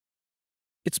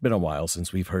It's been a while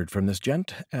since we've heard from this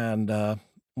gent, and,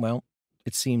 well,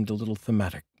 it seemed a little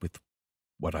thematic with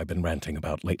what I've been ranting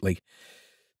about lately.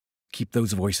 Keep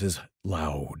those voices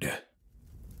loud.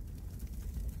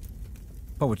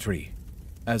 Poetry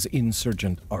as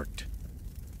insurgent art.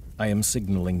 I am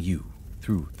signaling you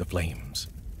through the flames.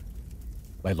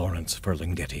 By Lawrence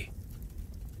Ferlinghetti.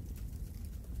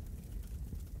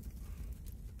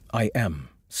 I am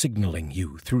signaling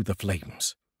you through the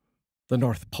flames. The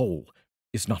North Pole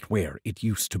is not where it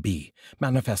used to be.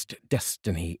 Manifest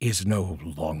destiny is no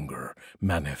longer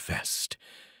manifest.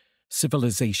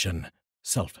 Civilization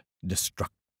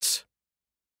self-destructs.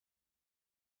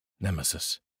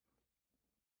 Nemesis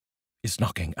is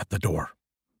knocking at the door.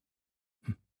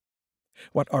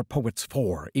 What are poets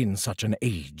for in such an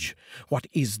age? What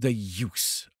is the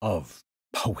use of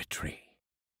poetry?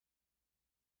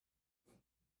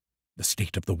 The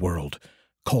state of the world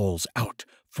calls out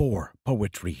for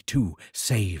poetry to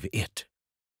save it.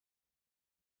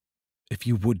 If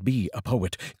you would be a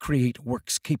poet, create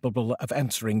works capable of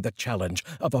answering the challenge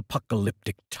of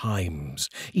apocalyptic times,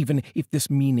 even if this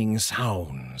meaning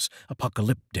sounds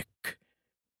apocalyptic.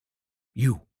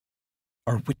 You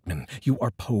are Whitman, you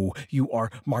are Poe, you are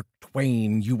Mark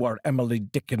Twain, you are Emily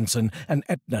Dickinson and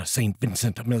Edna St.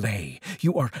 Vincent Millay,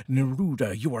 you are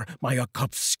Neruda, you are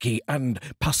Mayakovsky and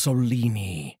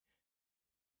Pasolini.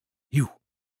 You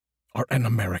are an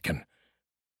American,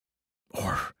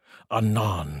 or a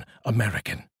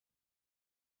non-American.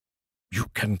 You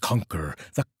can conquer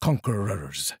the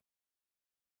conquerors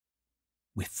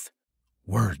with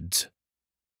words.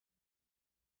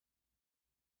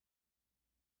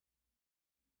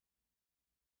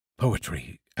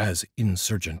 Poetry as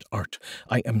insurgent art.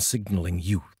 I am signaling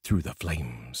you through the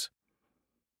flames.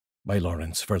 By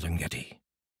Lawrence Ferlinghetti.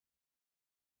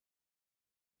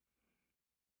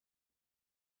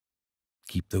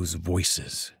 Keep those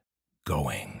voices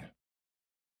going.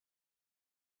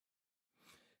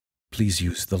 Please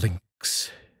use the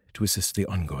links to assist the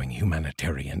ongoing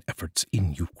humanitarian efforts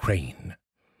in Ukraine.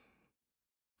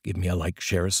 Give me a like,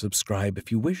 share, subscribe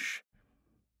if you wish,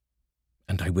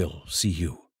 and I will see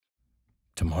you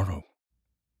tomorrow.